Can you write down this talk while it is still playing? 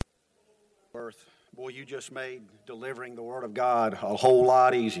Earth. Boy, you just made delivering the Word of God a whole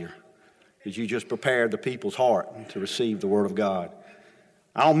lot easier because you just prepared the people's heart to receive the Word of God.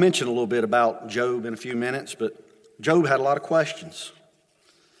 I'll mention a little bit about Job in a few minutes, but Job had a lot of questions.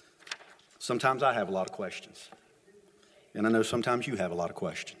 Sometimes I have a lot of questions. And I know sometimes you have a lot of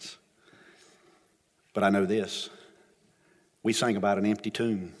questions. But I know this. We sang about an empty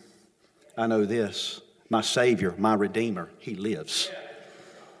tomb. I know this. My Savior, my Redeemer, He lives.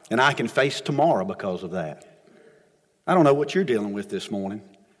 And I can face tomorrow because of that. I don't know what you're dealing with this morning,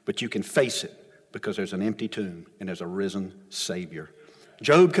 but you can face it because there's an empty tomb and there's a risen Savior.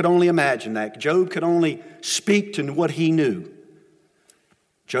 Job could only imagine that. Job could only speak to what he knew.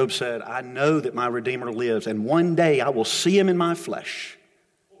 Job said, I know that my Redeemer lives, and one day I will see Him in my flesh.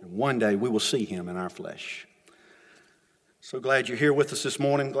 And one day we will see Him in our flesh. So glad you're here with us this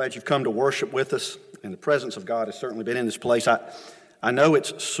morning. Glad you've come to worship with us. And the presence of God has certainly been in this place. I know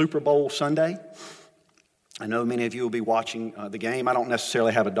it's Super Bowl Sunday. I know many of you will be watching the game. I don't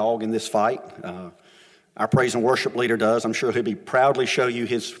necessarily have a dog in this fight. Our praise and worship leader does. I'm sure he'll be proudly show you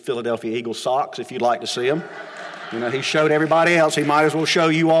his Philadelphia Eagles socks if you'd like to see them. You know, he showed everybody else. He might as well show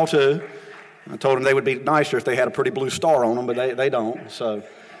you all too. I told him they would be nicer if they had a pretty blue star on them, but they don't.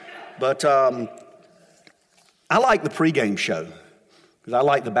 But I like the pregame show because I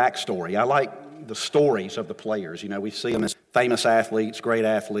like the backstory. I like the stories of the players. You know, we see them as famous athletes, great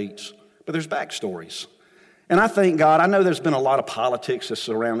athletes, but there's backstories. And I thank God, I know there's been a lot of politics that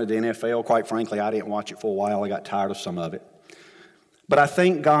surrounded the NFL. Quite frankly, I didn't watch it for a while. I got tired of some of it. But I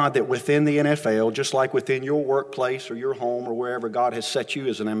thank God that within the NFL, just like within your workplace or your home or wherever God has set you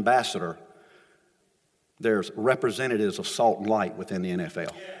as an ambassador, there's representatives of salt and light within the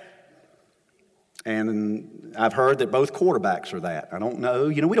NFL. And I've heard that both quarterbacks are that. I don't know.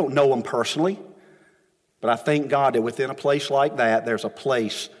 You know, we don't know them personally. But I thank God that within a place like that, there's a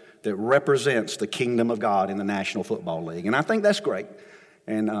place that represents the kingdom of God in the National Football League. And I think that's great.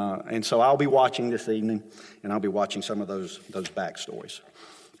 And so I'll be watching this evening, and I'll be watching some of those backstories.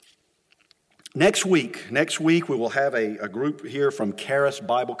 Next week we will have a group here from Charis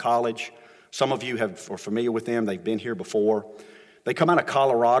Bible College. Some of you are familiar with them. They've been here before. They come out of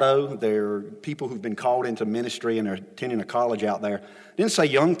Colorado. They're people who've been called into ministry and are attending a college out there. I didn't say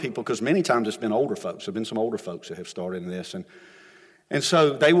young people because many times it's been older folks. There have been some older folks that have started in this. And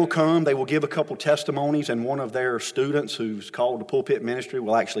so they will come, they will give a couple testimonies, and one of their students who's called to pulpit ministry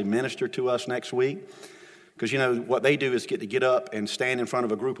will actually minister to us next week. Because, you know, what they do is get up and stand in front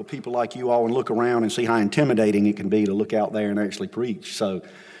of a group of people like you all and look around and see how intimidating it can be to look out there and actually preach. So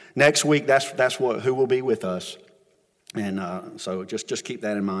next week, that's who will be with us. And so just keep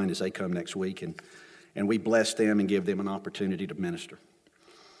that in mind as they come next week, and we bless them and give them an opportunity to minister.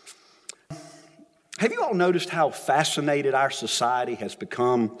 Have you all noticed how fascinated our society has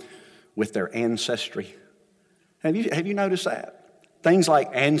become with their ancestry? Have you noticed that? Things like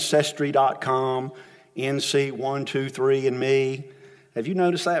Ancestry.com, NC123andMe. Have you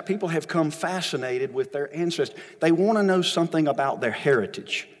noticed that? People have come fascinated with their ancestry. They want to know something about their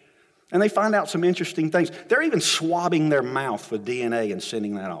heritage. And they find out some interesting things. They're even swabbing their mouth for DNA and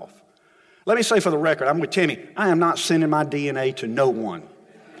sending that off. Let me say for the record, I'm with Timmy. I am not sending my DNA to no one.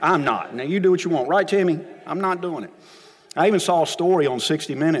 I'm not. Now, you do what you want. Right, Timmy? I'm not doing it. I even saw a story on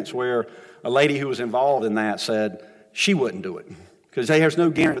 60 Minutes where a lady who was involved in that said she wouldn't do it because there's no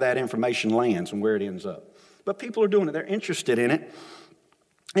guarantee that information lands and where it ends up. But people are doing it. They're interested in it.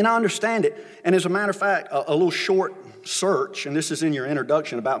 And I understand it. And as a matter of fact, a little short search, and this is in your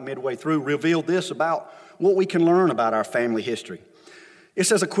introduction about midway through, revealed this about what we can learn about our family history. It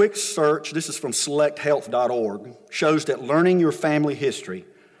says a quick search, this is from selecthealth.org, shows that learning your family history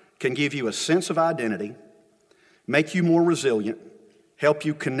can give you a sense of identity, make you more resilient, help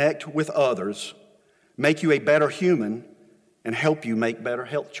you connect with others, make you a better human, and help you make better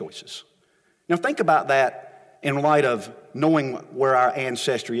health choices. Now think about that in light of knowing where our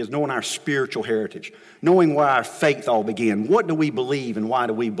ancestry is, knowing our spiritual heritage, knowing where our faith all began. What do we believe and why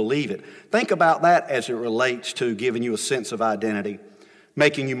do we believe it? Think about that as it relates to giving you a sense of identity,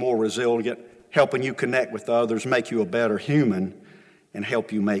 making you more resilient, helping you connect with others, make you a better human, and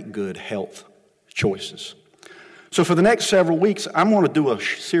help you make good health choices. So for the next several weeks, I'm going to do a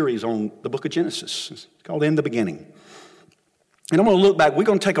series on the book of Genesis. It's called In the Beginning. And I'm going to look back. We're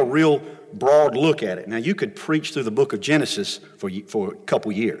going to take a real broad look at it. Now, you could preach through the book of Genesis for a couple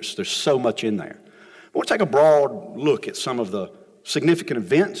years. There's so much in there. We'll take a broad look at some of the significant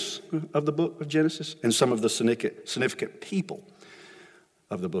events of the book of Genesis and some of the significant people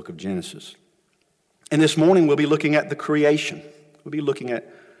of the book of Genesis. And this morning, we'll be looking at the creation. We'll be looking at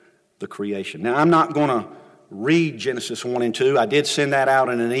the creation. Now, I'm not going to read Genesis 1 and 2. I did send that out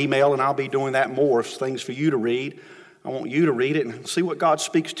in an email, and I'll be doing that more. Things for you to read. I want you to read it and see what God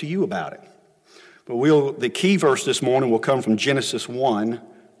speaks to you about it. But the key verse this morning will come from Genesis 1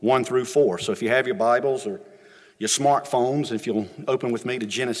 through 4. So if you have your Bibles or your smartphones, if you'll open with me to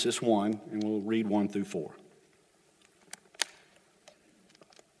Genesis 1, and we'll read 1 through 4.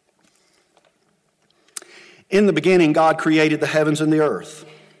 In the beginning, God created the heavens and the earth.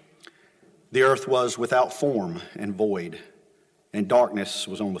 The earth was without form and void, and darkness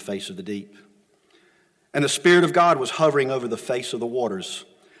was on the face of the deep. And the Spirit of God was hovering over the face of the waters.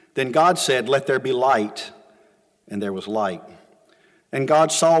 Then God said, "Let there be light," and there was light. And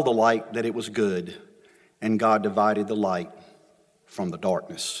God saw the light that it was good, and God divided the light from the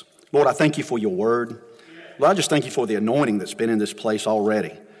darkness. Lord, I thank you for your word. Lord, I just thank you for the anointing that's been in this place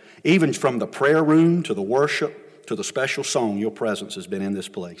already. Even from the prayer room to the worship to the special song, your presence has been in this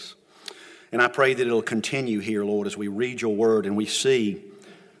place. And I pray that it'll continue here, Lord, as we read your word and we see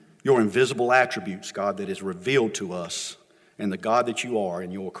your invisible attributes, God, that is revealed to us and the God that you are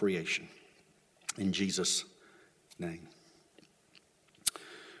in your creation. In Jesus' name.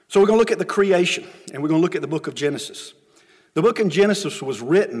 So we're going to look at the creation, and we're going to look at the book of Genesis. The book of Genesis was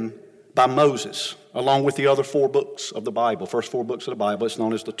written by Moses, along with the other 4 books of the Bible. First 4 books of the Bible, it's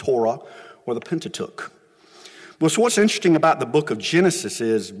known as the Torah or the Pentateuch. Well, so what's interesting about the book of Genesis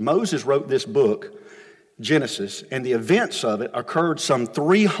is Moses wrote this book, Genesis, and the events of it occurred some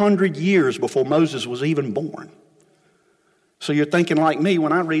 300 years before Moses was even born. So you're thinking like me,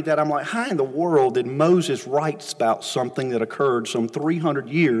 when I read that, I'm like, how in the world did Moses write about something that occurred some 300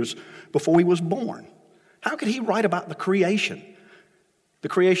 years before he was born? How could he write about the creation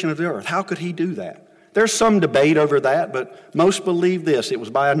of the earth? How could he do that? There's some debate over that, but most believe this. It was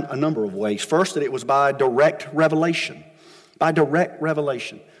by a number of ways. First, that it was by direct revelation. By direct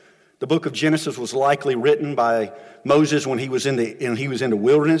revelation. The book of Genesis was likely written by Moses when he was in the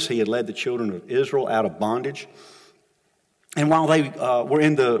wilderness. He had led the children of Israel out of bondage. And while they were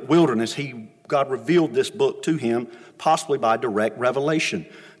in the wilderness, God revealed this book to him, possibly by direct revelation.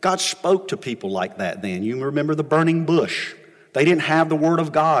 God spoke to people like that then. You remember the burning bush. They didn't have the word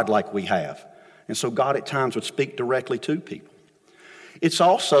of God like we have. And so God at times would speak directly to people. It's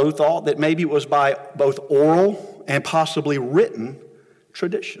also thought that maybe it was by both oral and possibly written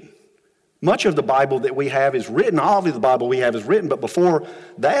tradition. Much of the Bible that we have is written, all of the Bible we have is written, but before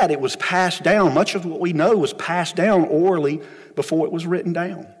that it was passed down. Much of what we know was passed down orally before it was written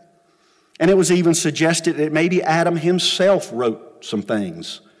down. And it was even suggested that maybe Adam himself wrote some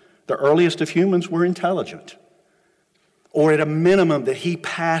things. The earliest of humans were intelligent. Or at a minimum that he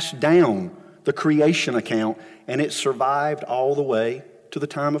passed down the creation account and it survived all the way to the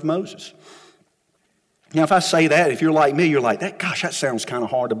time of Moses. Now, if I say that, if you're like me, you're like, that sounds kind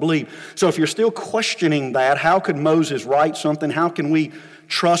of hard to believe. So if you're still questioning that, how could Moses write something? How can we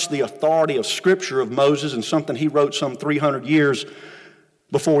trust the authority of Scripture of Moses and something he wrote some 300 years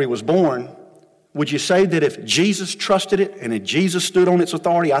before he was born? Would you say that if Jesus trusted it and if Jesus stood on its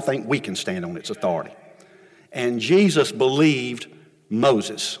authority, I think we can stand on its authority. And Jesus believed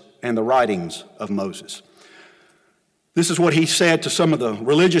Moses and the writings of Moses. This is what he said to some of the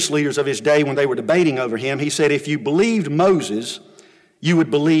religious leaders of his day when they were debating over him. He said, "If you believed Moses, you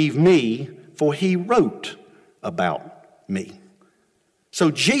would believe me, for he wrote about me."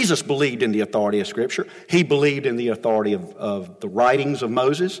 So Jesus believed in the authority of Scripture. He believed in the authority of the writings of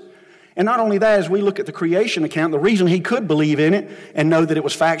Moses. And not only that, as we look at the creation account, the reason he could believe in it and know that it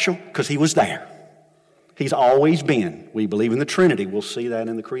was factual, because he was there. He's always been. We believe in the Trinity. We'll see that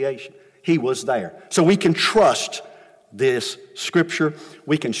in the creation. He was there. So we can trust this Scripture.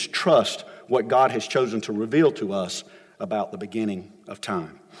 We can trust what God has chosen to reveal to us about the beginning of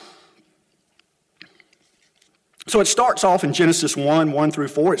time. So it starts off in Genesis 1 through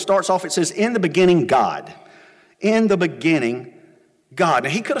 4. It starts off, it says, "In the beginning, God." In the beginning, God.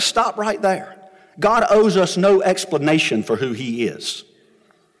 Now, he could have stopped right there. God owes us no explanation for who he is.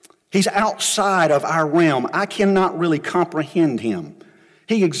 He's outside of our realm. I cannot really comprehend him.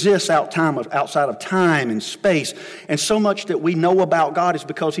 He exists outside of time and space. And so much that we know about God is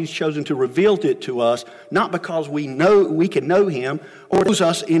because he's chosen to reveal it to us, not because we can know him or owes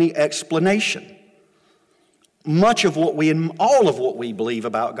us any explanation. All of what we believe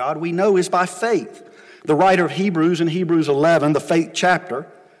about God, we know is by faith. The writer of Hebrews in Hebrews 11, the faith chapter,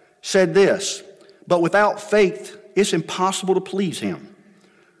 said this, "But without faith, it's impossible to please him.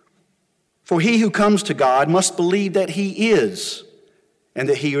 For he who comes to God must believe that he is, and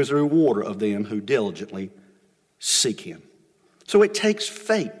that he is a rewarder of them who diligently seek him." So it takes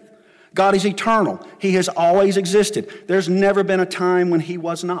faith. God is eternal. He has always existed. There's never been a time when he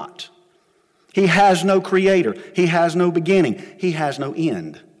was not. He has no creator. He has no beginning. He has no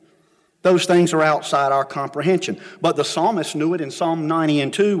end. Those things are outside our comprehension. But the psalmist knew it in Psalm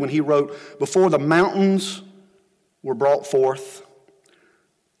 90:2 when he wrote, "Before the mountains were brought forth,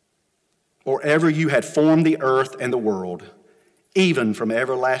 or ever you had formed the earth and the world, even from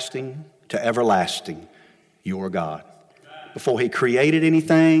everlasting to everlasting, you are God." Before he created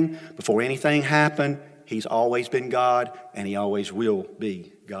anything, before anything happened, he's always been God, and he always will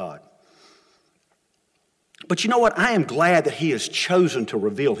be God. But you know what? I am glad that he has chosen to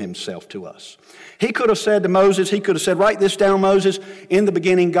reveal himself to us. He could have said to Moses, he could have said, "Write this down, Moses, in the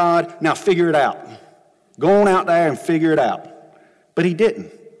beginning, God, now figure it out. Go on out there and figure it out." But he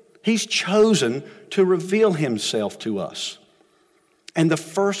didn't. He's chosen to reveal himself to us. And the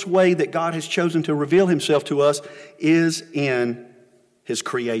first way that God has chosen to reveal himself to us is in his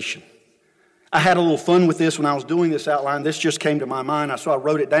creation. I had a little fun with this when I was doing this outline. This just came to my mind, so I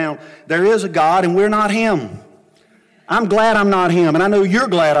wrote it down. There is a God, and we're not him. I'm glad I'm not him, and I know you're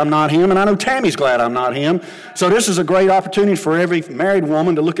glad I'm not him, and I know Tammy's glad I'm not him. So this is a great opportunity for every married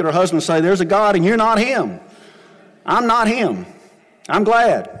woman to look at her husband and say, "There's a God, and you're not him. I'm not him. I'm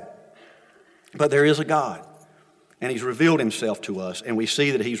glad." But there is a God, and he's revealed himself to us, and we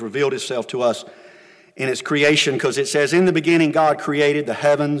see that he's revealed himself to us in his creation, because it says, "In the beginning God created the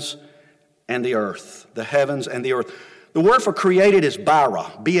heavens and the earth." The heavens and the earth. The word for created is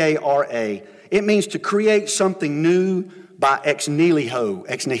bara, B-A-R-A. It means to create something new by ex nihilo.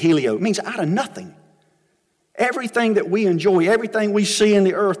 It means out of nothing. Everything that we enjoy, everything we see in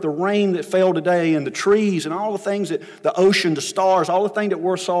the earth, the rain that fell today and the trees and all the things that, the ocean, the stars, all the things that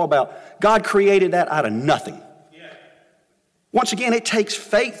we're so about, God created that out of nothing. Once again, it takes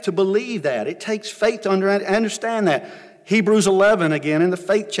faith to believe that. It takes faith to understand that. Hebrews 11, again, in the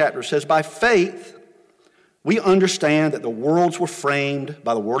faith chapter, says, "By faith we understand that the worlds were framed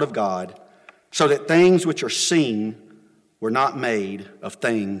by the word of God, so that things which are seen were not made of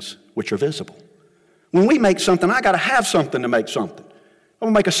things which are visible." When we make something, I got to have something to make something. If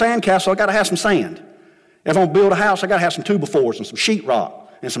I'm going to make a sandcastle, I got to have some sand. If I'm going to build a house, I got to have some 2x4s and some sheetrock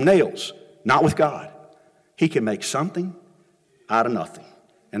and some nails. Not with God. He can make something out of nothing.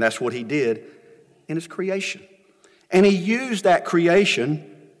 And that's what he did in his creation. And he used that creation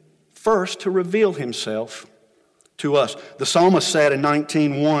first to reveal himself to us. The psalmist said in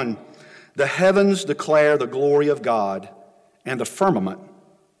 19:1, "The heavens declare the glory of God, and the firmament,"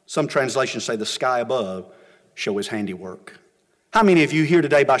 some translations say the sky above, "show his handiwork." How many of you here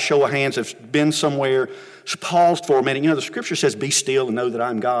today, by show of hands, have been somewhere, paused for a minute? You know, the scripture says, "Be still and know that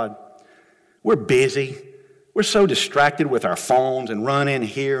I'm God." We're busy. We're so distracted with our phones and running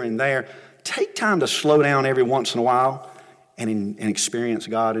here and there. Take time to slow down every once in a while and experience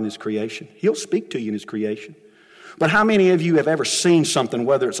God in his creation. He'll speak to you in his creation. But how many of you have ever seen something,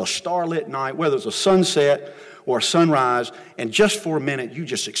 whether it's a starlit night, whether it's a sunset or a sunrise, and just for a minute you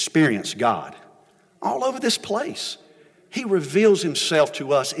just experience God all over this place? He reveals himself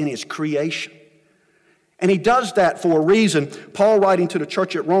to us in his creation. And he does that for a reason. Paul, writing to the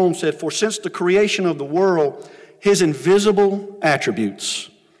church at Rome, said, "For since the creation of the world, his invisible attributes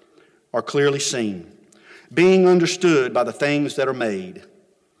are clearly seen, being understood by the things that are made,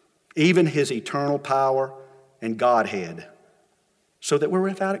 even his eternal power and Godhead, so that we're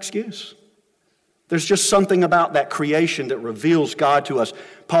without excuse." There's just something about that creation that reveals God to us.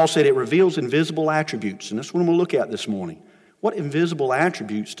 Paul said it reveals invisible attributes, and that's what I'm going to look at this morning. What invisible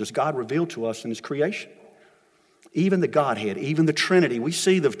attributes does God reveal to us in his creation? Even the Godhead, even the Trinity. We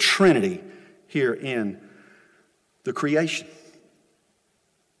see the Trinity here in the creation.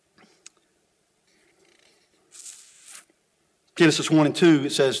 Genesis 1 and 2,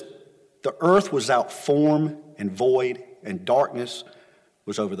 it says, "The earth was without form and void, and darkness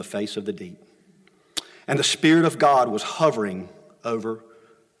was over the face of the deep. And the Spirit of God was hovering over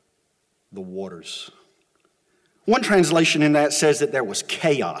the waters." One translation in that says that there was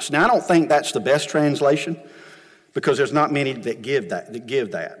chaos. Now, I don't think that's the best translation, because there's not many that give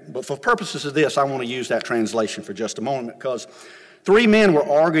that. But for purposes of this, I want to use that translation for just a moment, because 3 men were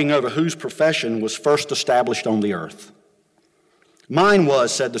arguing over whose profession was first established on the earth. "Mine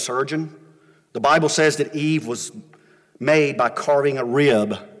was," said the surgeon. "The Bible says that Eve was made by carving a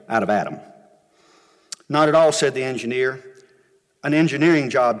rib out of Adam." "Not at all," said the engineer. "An engineering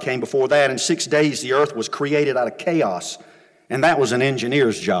job came before that. In 6 days the earth was created out of chaos, and that was an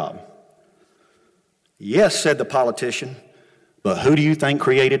engineer's job." "Yes," said the politician, "but who do you think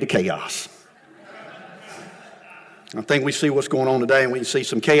created the chaos?" I think we see what's going on today, and we see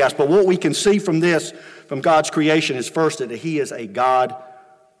some chaos. But what we can see from this, from God's creation, is first that he is a God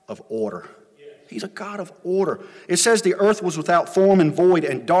of order. He's a God of order. It says the earth was without form and void,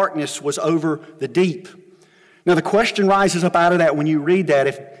 and darkness was over the deep. Now the question rises up out of that when you read that.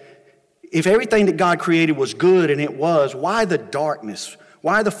 If everything that God created was good, and it was, why the darkness?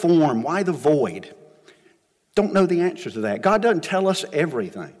 Why the form? Why the void? Don't know the answer to that. God doesn't tell us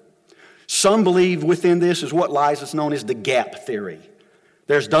everything. Some believe within this is what lies is known as the gap theory.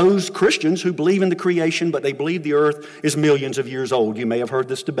 There's those Christians who believe in the creation, but they believe the earth is millions of years old. You may have heard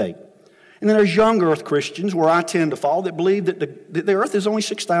this debate. And then there's young earth Christians, where I tend to fall, that believe that the earth is only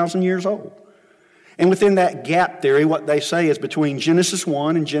 6,000 years old. And within that gap theory, what they say is between Genesis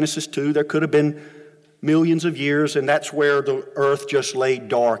 1 and Genesis 2, there could have been millions of years, and that's where the earth just lay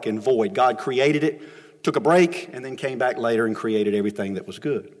dark and void. God created it, took a break, and then came back later and created everything that was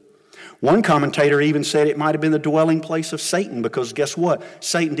good. One commentator even said it might have been the dwelling place of Satan, because guess what?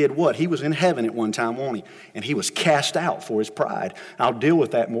 Satan did what? He was in heaven at one time, wasn't he? And he was cast out for his pride. I'll deal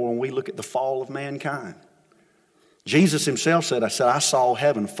with that more when we look at the fall of mankind. Jesus himself said, I saw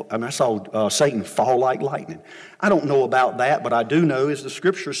Satan fall like lightning. I don't know about that, but I do know is the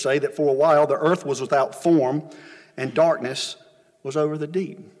scriptures say that for a while the earth was without form and darkness was over the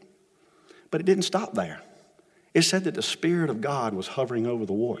deep. But it didn't stop there. It said that the Spirit of God was hovering over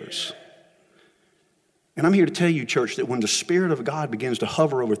the waters. And I'm here to tell you, church, that when the Spirit of God begins to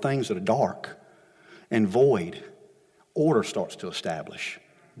hover over things that are dark and void, order starts to establish.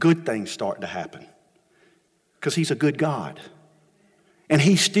 Good things start to happen. Because He's a good God. And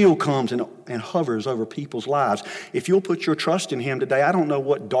He still comes and hovers over people's lives. If you'll put your trust in Him today, I don't know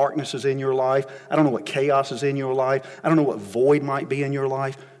what darkness is in your life. I don't know what chaos is in your life. I don't know what void might be in your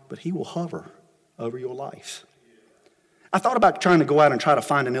life. But He will hover over your life. I thought about trying to go out and try to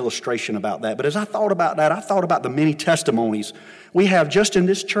find an illustration about that. But as I thought about that, I thought about the many testimonies we have just in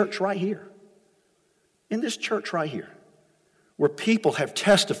this church right here. In this church right here. Where people have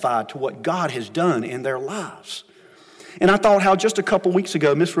testified to what God has done in their lives. And I thought how just a couple weeks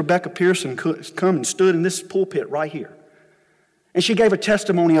ago, Miss Rebecca Pearson come and stood in this pulpit right here. And she gave a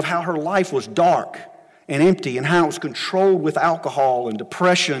testimony of how her life was dark and empty, and how it was controlled with alcohol and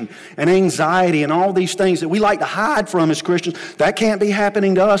depression and anxiety and all these things that we like to hide from as Christians. That can't be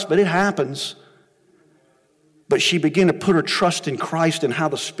happening to us, but it happens. But she began to put her trust in Christ, and how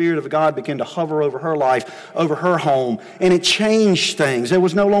the Spirit of God began to hover over her life, over her home, and it changed things. There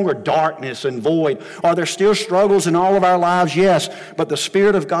was no longer darkness and void. Are there still struggles in all of our lives? Yes, but the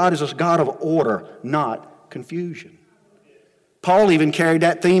Spirit of God is a God of order, not confusion. Paul even carried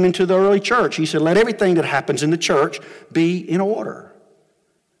that theme into the early church. He said, let everything that happens in the church be in order.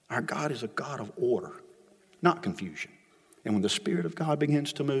 Our God is a God of order, not confusion. And when the Spirit of God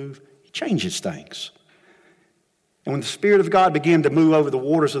begins to move, He changes things. And when the Spirit of God began to move over the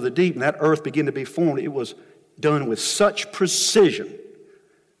waters of the deep and that earth began to be formed, it was done with such precision.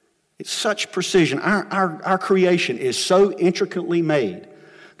 It's such precision. Our creation is so intricately made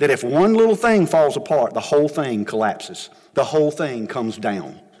that if one little thing falls apart, the whole thing collapses. The whole thing comes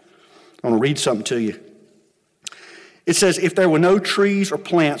down. I want to read something to you. It says, if there were no trees or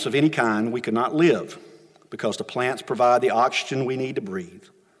plants of any kind, we could not live, because the plants provide the oxygen we need to breathe.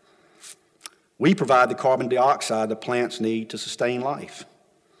 We provide the carbon dioxide the plants need to sustain life.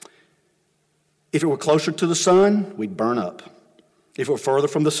 If it were closer to the sun, we'd burn up. If it were further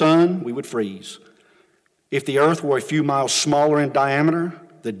from the sun, we would freeze. If the earth were a few miles smaller in diameter,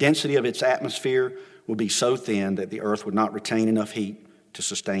 the density of its atmosphere would be so thin that the earth would not retain enough heat to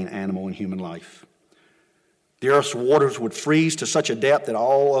sustain animal and human life. The earth's waters would freeze to such a depth that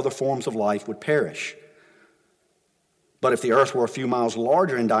all other forms of life would perish. But if the earth were a few miles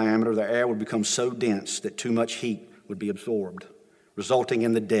larger in diameter, the air would become so dense that too much heat would be absorbed, resulting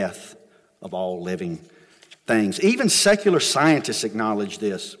in the death of all living things. Even secular scientists acknowledge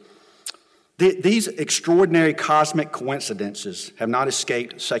this. These extraordinary cosmic coincidences have not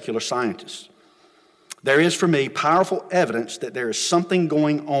escaped secular scientists. There is, for me, powerful evidence that there is something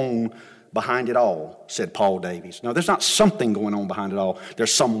going on behind it all, said Paul Davies. No, there's not something going on behind it all.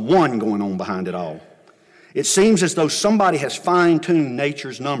 There's someone going on behind it all. It seems as though somebody has fine-tuned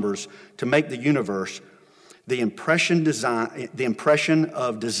nature's numbers to make the universe. The impression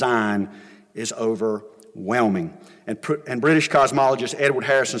of design is overwhelming. And British cosmologist Edward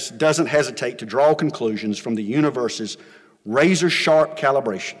Harrison doesn't hesitate to draw conclusions from the universe's razor-sharp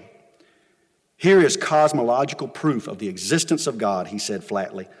calibration. Here is cosmological proof of the existence of God, he said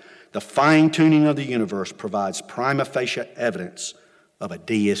flatly. The fine-tuning of the universe provides prima facie evidence of a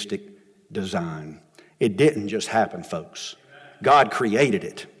deistic design. It didn't just happen, folks. God created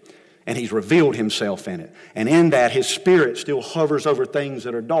it. and he's revealed himself in it. And in that, his Spirit still hovers over things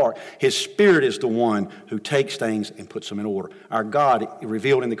that are dark. His Spirit is the one who takes things and puts them in order. Our God,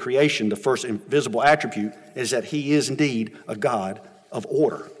 revealed in the creation, the first invisible attribute, is that he is indeed a God of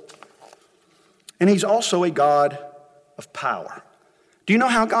order. And he's also a God of power. Do you know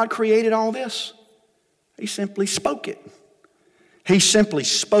how God created all this? He simply spoke it. He simply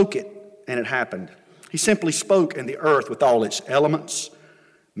spoke it, and it happened. He simply spoke, and the earth with all its elements,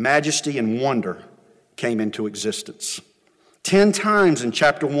 majesty, and wonder came into existence. 10 times in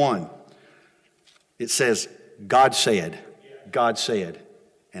chapter 1, it says, God said,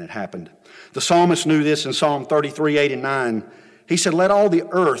 and it happened. The psalmist knew this in Psalm 33, 8 and 9. He said, let all the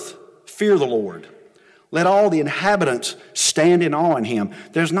earth fear the Lord. Let all the inhabitants stand in awe in him.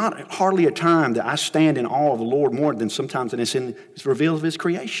 There's not hardly a time that I stand in awe of the Lord more than sometimes it's revealed of his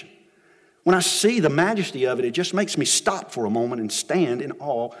creation. When I see the majesty of it, it just makes me stop for a moment and stand in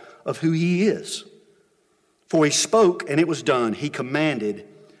awe of who he is. For he spoke, and it was done. He commanded,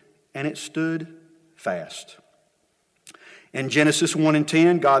 and it stood fast. In Genesis 1 and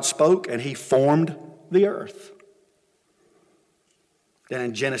 10, God spoke, and he formed the earth. Then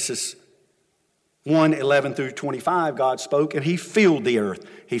in Genesis 1, 11 through 25, God spoke, and he filled the earth.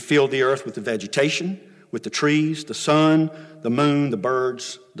 He filled the earth with the vegetation, with the trees, the sun, the moon, the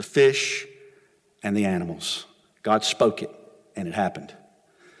birds, the fish, and the animals. God spoke it, and it happened.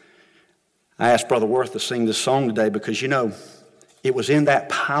 I asked Brother Worth to sing this song today because, you know, it was in that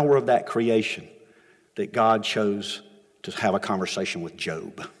power of that creation that God chose to have a conversation with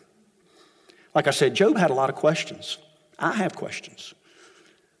Job. Like I said, Job had a lot of questions. I have questions.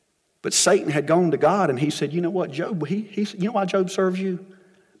 But Satan had gone to God, and he said, you know what, Job, you know why Job serves you?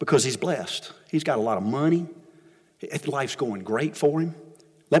 Because he's blessed. He's got a lot of money. Life's going great for him.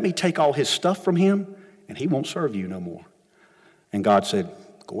 Let me take all his stuff from him, and he won't serve you no more. And God said,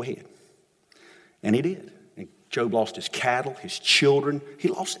 go ahead. And he did. And Job lost his cattle, his children. He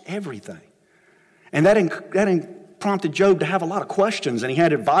lost everything. And that prompted Job to have a lot of questions, and he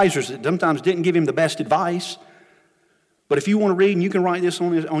had advisors that sometimes didn't give him the best advice. But if you want to read, and you can write this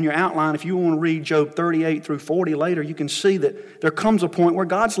on your outline, if you want to read Job 38 through 40 later, you can see that there comes a point where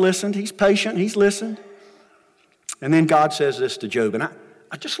God's listened. He's patient. He's listened. And then God says this to Job, and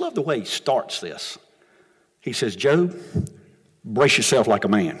I just love the way he starts this. He says, Job, brace yourself like a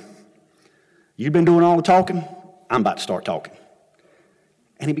man. You've been doing all the talking. I'm about to start talking.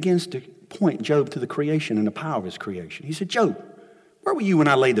 And he begins to point Job to the creation and the power of his creation. He said, Job, where were you when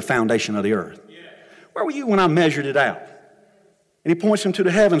I laid the foundation of the earth? Where were you when I measured it out? And he points him to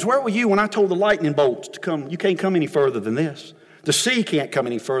the heavens. Where were you when I told the lightning bolts to come? You can't come any further than this. The sea can't come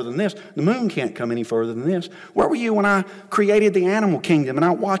any further than this. The moon can't come any further than this. Where were you when I created the animal kingdom and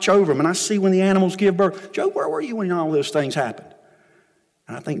I watch over them and I see when the animals give birth? Job, where were you when all those things happened?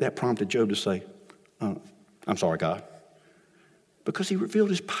 And I think that prompted Job to say, I'm sorry, God. Because he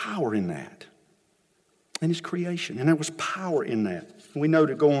revealed his power in that, in his creation. And there was power in that. And we know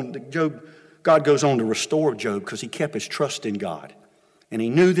God goes on to restore Job because he kept his trust in God. And he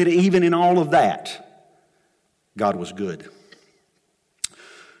knew that even in all of that, God was good.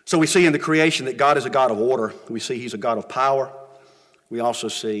 So we see in the creation that God is a God of order. We see he's a God of power. We also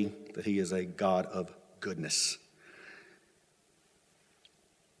see that he is a God of goodness.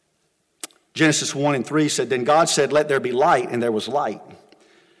 Genesis 1 and 3 said, then God said, let there be light, and there was light.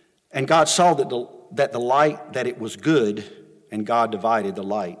 And God saw that the light, that it was good, and God divided the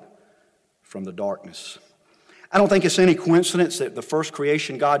light from the darkness. I don't think it's any coincidence that the first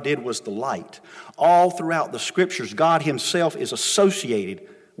creation God did was the light. All throughout the scriptures, God himself is associated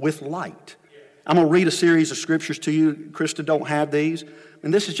with light. I'm going to read a series of scriptures to you. Krista don't have these.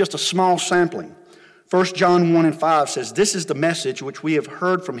 And this is just a small sampling. 1 John 1 and 5 says, this is the message which we have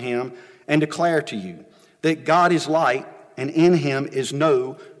heard from him and declare to you, that God is light, and in him is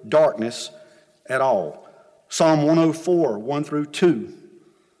no darkness at all. Psalm 104, 1 through 2.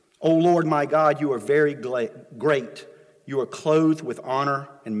 O Lord my God, you are very great. You are clothed with honor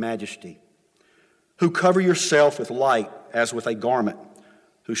and majesty, who cover yourself with light as with a garment,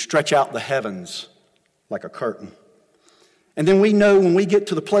 who stretch out the heavens like a curtain. And then we know when we get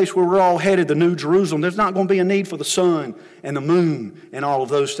to the place where we're all headed, the New Jerusalem, there's not going to be a need for the sun and the moon and all of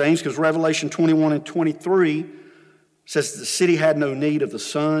those things, because Revelation 21 and 23 says the city had no need of the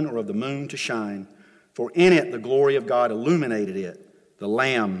sun or of the moon to shine, for in it the glory of God illuminated it. The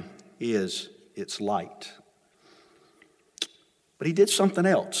Lamb is its light. But he did something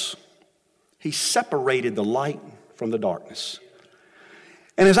else. He separated the light from the darkness.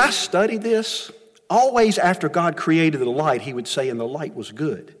 And as I studied this, always after God created the light, he would say, and the light was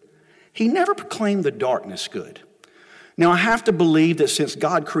good. He never proclaimed the darkness good. Now, I have to believe that since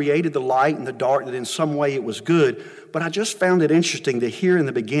God created the light and the dark, that in some way it was good, but I just found it interesting that here in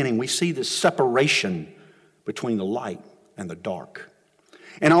the beginning we see this separation between the light and the dark.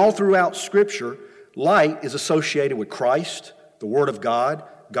 And all throughout Scripture, light is associated with Christ, the Word of God,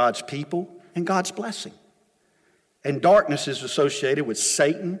 God's people, and God's blessing. And darkness is associated with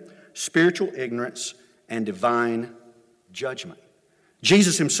Satan, spiritual ignorance, and divine judgment.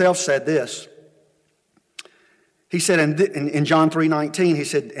 Jesus himself said this. He said in John 3:19, he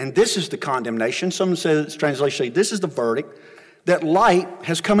said, and this is the condemnation. Some says, translation say, this is the verdict, that light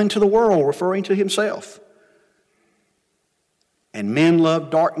has come into the world, referring to himself. And men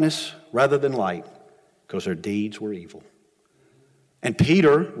loved darkness rather than light, because their deeds were evil. And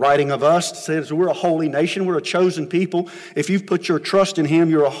Peter, writing of us, says we're a holy nation, we're a chosen people. If you've put your trust in him,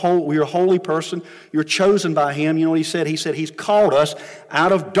 you're a holy person, you're chosen by him. You know what he said? He said he's called us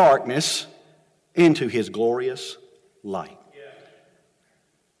out of darkness into his glorious light.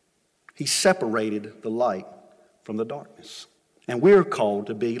 He separated the light from the darkness. And we're called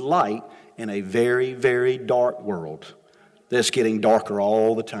to be light in a very, very dark world that's getting darker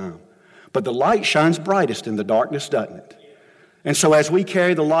all the time. But the light shines brightest in the darkness, doesn't it? And so as we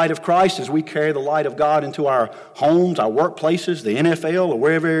carry the light of Christ, as we carry the light of God into our homes, our workplaces, the NFL, or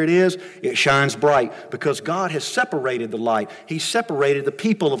wherever it is, it shines bright because God has separated the light. He separated the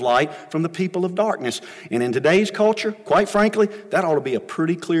people of light from the people of darkness. And in today's culture, quite frankly, that ought to be a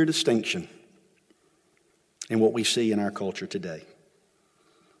pretty clear distinction in what we see in our culture today.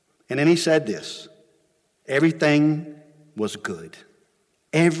 And then he said this, everything was good.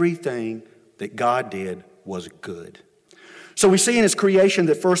 Everything that God did was good. So we see in his creation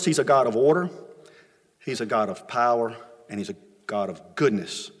that first he's a God of order, he's a God of power, and he's a God of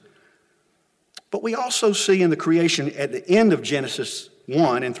goodness. But we also see in the creation at the end of Genesis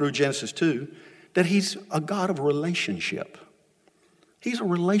 1 and through Genesis 2 that he's a God of relationship. He's a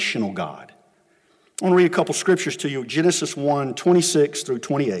relational God. I want to read a couple scriptures to you. Genesis 1, 26 through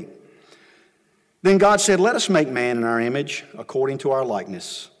 28. Then God said, let us make man in our image according to our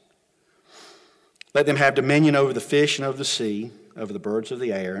likeness. Let them have dominion over the fish and over the sea, over the birds of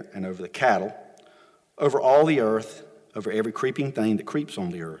the air, and over the cattle, over all the earth, over every creeping thing that creeps on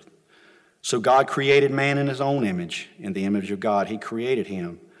the earth. So God created man in his own image. In the image of God, he created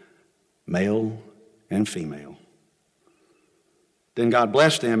him, male and female. Then God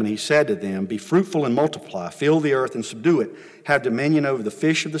blessed them, and he said to them, be fruitful and multiply, fill the earth and subdue it, have dominion over the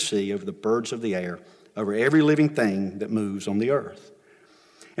fish of the sea, over the birds of the air, over every living thing that moves on the earth.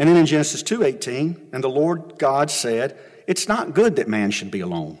 And then in Genesis 2:18, and the Lord God said, it's not good that man should be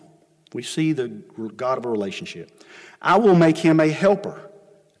alone. We see the God of a relationship. I will make him a helper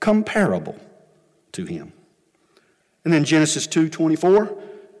comparable to him. And then Genesis 2:24,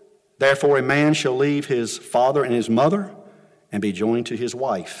 therefore a man shall leave his father and his mother and be joined to his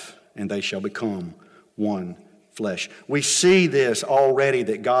wife, and they shall become one flesh. We see this already,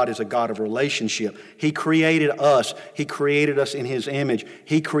 that God is a God of relationship. He created us. He created us in his image.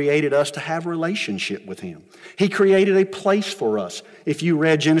 He created us to have a relationship with him. He created a place for us. If you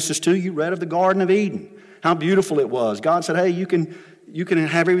read Genesis 2, you read of the Garden of Eden, how beautiful it was. God said, hey, you can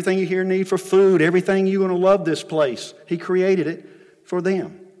have everything you here need for food, everything you're going to love this place. He created it for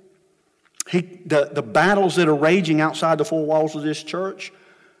them. The battles that are raging outside the four walls of this church,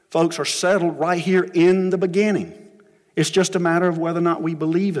 folks, are settled right here in the beginning. It's just a matter of whether or not we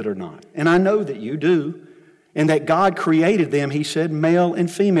believe it or not. And I know that you do. And that God created them, he said, male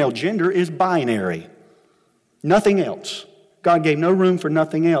and female. Gender is binary. Nothing else. God gave no room for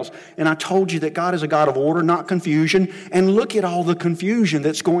nothing else. And I told you that God is a God of order, not confusion. And look at all the confusion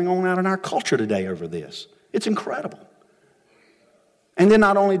that's going on out in our culture today over this. It's incredible. And then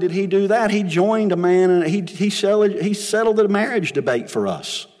not only did he do that, he joined a man and he settled the marriage debate for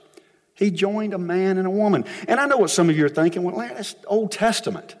us. He joined a man and a woman. And I know what some of you are thinking, well, that's Old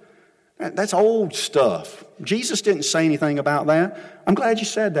Testament. That's old stuff. Jesus didn't say anything about that. I'm glad you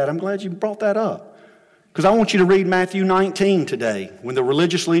said that. I'm glad you brought that up. Because I want you to read Matthew 19 today, when the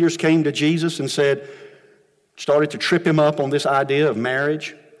religious leaders came to Jesus and started to trip him up on this idea of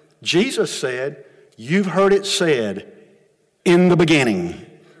marriage. Jesus said, you've heard it said in the beginning,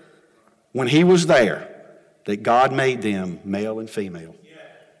 when he was there, that God made them male and female.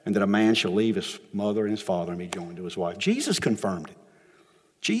 And that a man shall leave his mother and his father and be joined to his wife. Jesus confirmed it.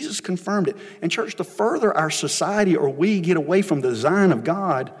 Jesus confirmed it. And church, the further our society or we get away from the design of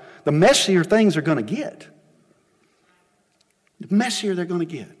God, the messier things are going to get. The messier they're going to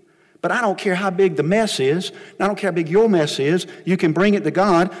get. But I don't care how big the mess is. I don't care how big your mess is. You can bring it to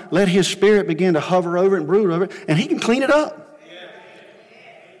God. Let his Spirit begin to hover over it and brood over it. And he can clean it up.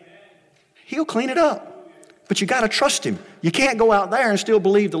 He'll clean it up. But you got to trust him. You can't go out there and still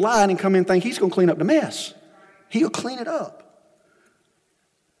believe the lie and come in and think he's going to clean up the mess. He'll clean it up.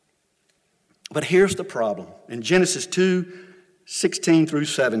 But here's the problem. In Genesis 2:16 through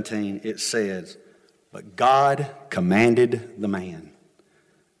 17, it says, but God commanded the man.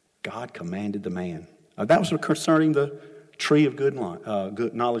 God commanded the man. That was concerning the tree of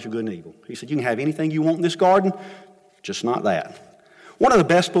knowledge of good and evil. He said, you can have anything you want in this garden, just not that. One of the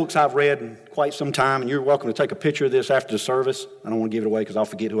best books I've read in quite some time, and you're welcome to take a picture of this after the service. I don't want to give it away because I'll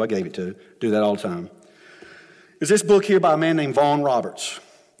forget who I gave it to. Do that all the time. Is this book here by a man named Vaughn Roberts.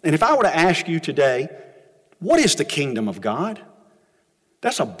 And if I were to ask you today, what is the kingdom of God?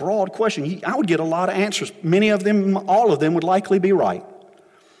 That's a broad question. I would get a lot of answers. Many of them, all of them would likely be right.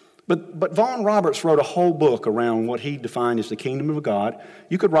 But Vaughn Roberts wrote a whole book around what he defined as the kingdom of God.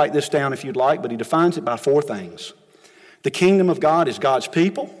 You could write this down if you'd like, but he defines it by 4 things. The kingdom of God is God's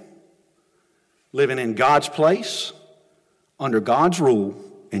people, living in God's place, under God's rule,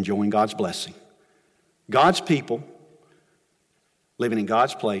 enjoying God's blessing. God's people, living in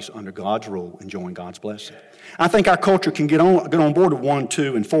God's place, under God's rule, enjoying God's blessing. I think our culture can get on board with 1,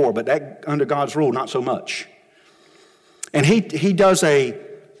 2, and 4, but that under God's rule, not so much. And he does a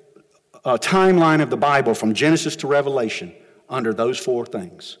timeline of the Bible from Genesis to Revelation under those 4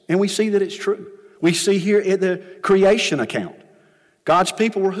 things. And we see that it's true. We see here in the creation account, God's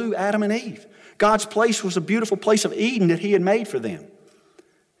people were who? Adam and Eve. God's place was a beautiful place of Eden that he had made for them.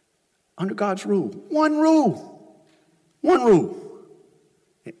 Under God's rule. One rule. One rule.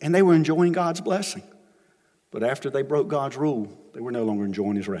 And they were enjoying God's blessing. But after they broke God's rule, they were no longer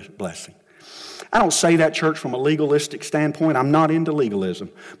enjoying his blessing. I don't say that, church, from a legalistic standpoint. I'm not into legalism.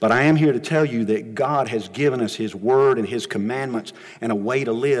 But I am here to tell you that God has given us his word and his commandments and a way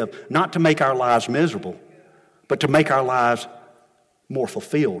to live, not to make our lives miserable, but to make our lives more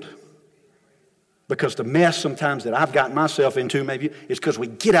fulfilled. Because the mess sometimes that I've gotten myself into maybe is because we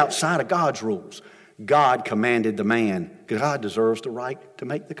get outside of God's rules. God commanded the man. God deserves the right to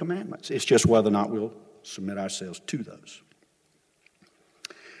make the commandments. It's just whether or not we'll submit ourselves to those.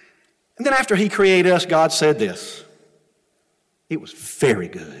 And then after he created us, God said this. It was very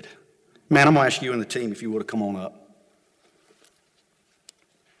good. Man, I'm going to ask you and the team if you would have come on up.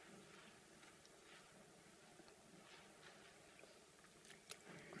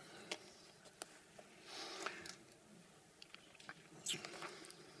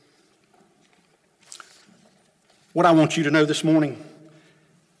 What I want you to know this morning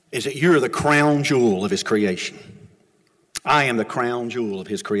is that you're the crown jewel of his creation. I am the crown jewel of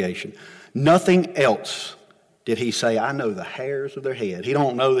his creation. Nothing else did he say, I know the hairs of their head. He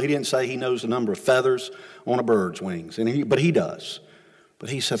didn't say he knows the number of feathers on a bird's wings, but he does. But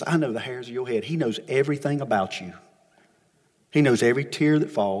he says, I know the hairs of your head. He knows everything about you. He knows every tear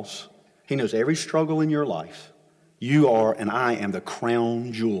that falls. He knows every struggle in your life. You are and I am the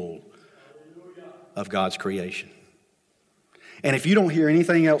crown jewel of God's creation. And if you don't hear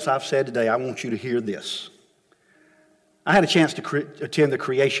anything else I've said today, I want you to hear this. I had a chance to attend the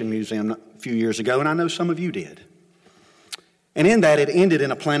Creation Museum a few years ago, and I know some of you did. And in that, it ended in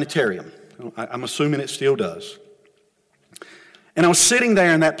a planetarium. I'm assuming it still does. And I was sitting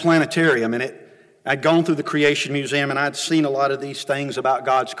there in that planetarium, and I'd gone through the Creation Museum, and I'd seen a lot of these things about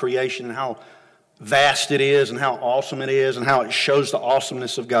God's creation and how vast it is and how awesome it is and how it shows the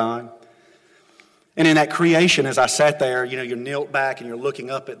awesomeness of God. And in that creation, as I sat there, you're knelt back and you're looking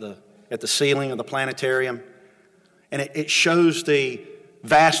up at the ceiling of the planetarium. And it shows the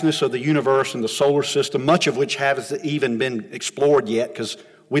vastness of the universe and the solar system, much of which hasn't even been explored yet because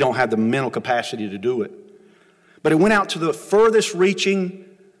we don't have the mental capacity to do it. But it went out to the furthest reaching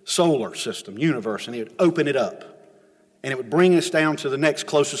solar system, universe, and it would open it up. And it would bring us down to the next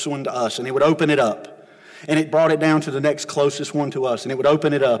closest one to us, and it would open it up. And it brought it down to the next closest one to us, and it would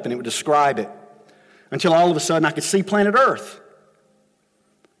open it up, and it would describe it. Until all of a sudden I could see planet Earth.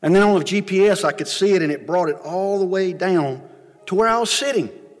 And then on the GPS I could see it, and it brought it all the way down to where I was sitting.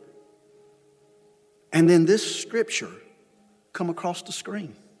 And then this scripture come across the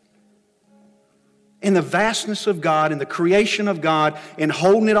screen. In the vastness of God, in the creation of God, in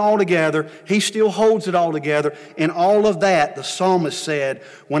holding it all together, He still holds it all together. In all of that, the psalmist said,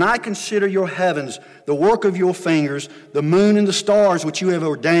 when I consider your heavens, the work of your fingers, the moon and the stars which you have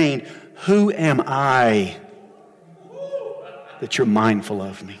ordained, who am I that you're mindful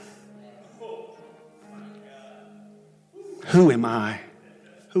of me? Who am I?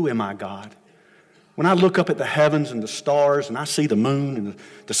 Who am I, God? When I look up at the heavens and the stars and I see the moon and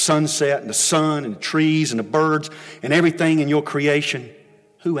the sunset and the sun and the trees and the birds and everything in your creation,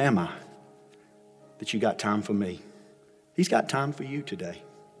 who am I that you got time for me? He's got time for you today.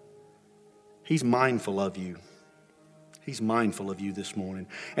 He's mindful of you. He's mindful of you this morning.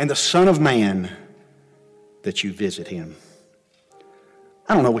 And the Son of Man, that you visit him.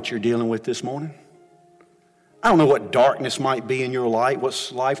 I don't know what you're dealing with this morning. I don't know what darkness might be in your life,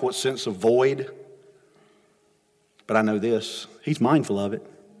 what sense of void. But I know this, he's mindful of it.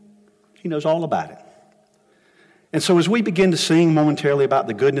 He knows all about it. And so as we begin to sing momentarily about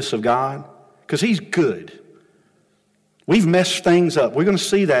the goodness of God, because he's good, we've messed things up. We're going to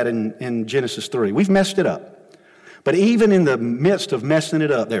see that in Genesis 3. We've messed it up. But even in the midst of messing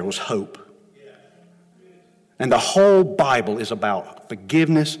it up, there was hope. And the whole Bible is about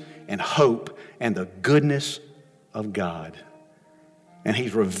forgiveness and hope and the goodness of God. And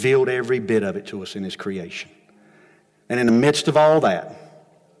he's revealed every bit of it to us in his creation. And in the midst of all that,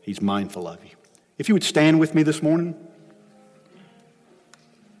 he's mindful of you. If you would stand with me this morning.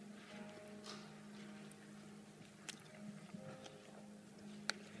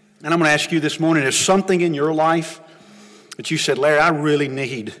 And I'm going to ask you this morning, is something in your life that you said, Larry, I really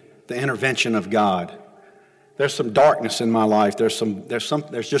need the intervention of God. There's some darkness in my life. There's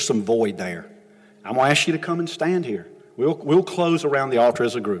just some void there. I'm going to ask you to come and stand here. We'll close around the altar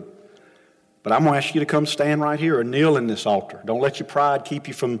as a group. But I'm going to ask you to come stand right here or kneel in this altar. Don't let your pride keep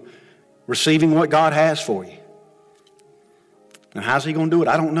you from receiving what God has for you. And how's he going to do it?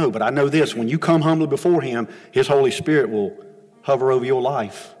 I don't know. But I know this. When you come humbly before him, his Holy Spirit will hover over your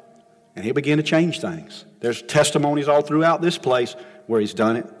life. And he'll begin to change things. There's testimonies all throughout this place where he's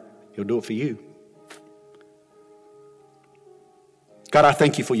done it. He'll do it for you. God, I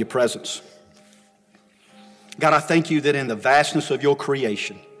thank you for your presence. God, I thank you that in the vastness of your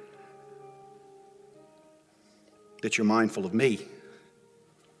creation, that you're mindful of me.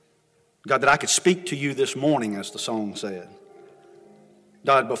 God, that I could speak to you this morning, as the song said.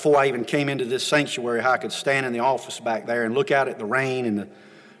 God, before I even came into this sanctuary, how I could stand in the office back there and look out at the rain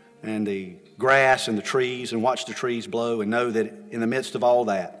and the grass and the trees and watch the trees blow and know that in the midst of all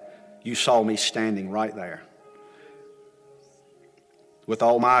that, you saw me standing right there. With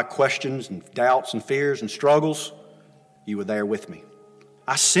all my questions and doubts and fears and struggles, you were there with me.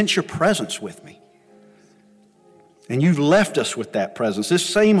 I sense your presence with me. And you've left us with that presence. This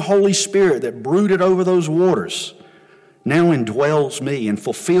same Holy Spirit that brooded over those waters now indwells me and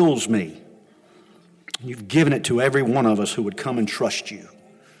fulfills me. You've given it to every one of us who would come and trust you.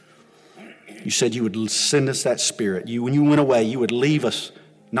 You said you would send us that Spirit. When you went away, you would leave us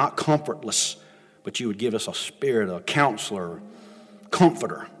not comfortless, but you would give us a spirit, a counselor,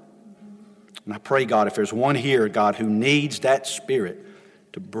 comforter. And I pray, God, if there's one here, God, who needs that Spirit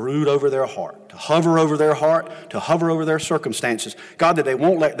to brood over their heart, to hover over their heart, to hover over their circumstances, God, that they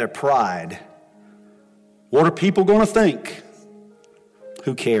won't let their pride, what are people going to think?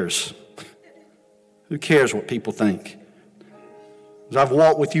 Who cares? Who cares what people think? Because I've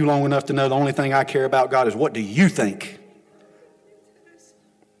walked with you long enough to know the only thing I care about, God, is what do you think?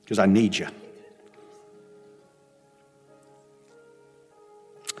 Because I need you.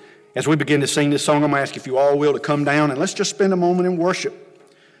 As we begin to sing this song, I'm going to ask if you all will to come down and let's just spend a moment in worship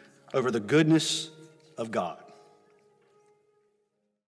over the goodness of God.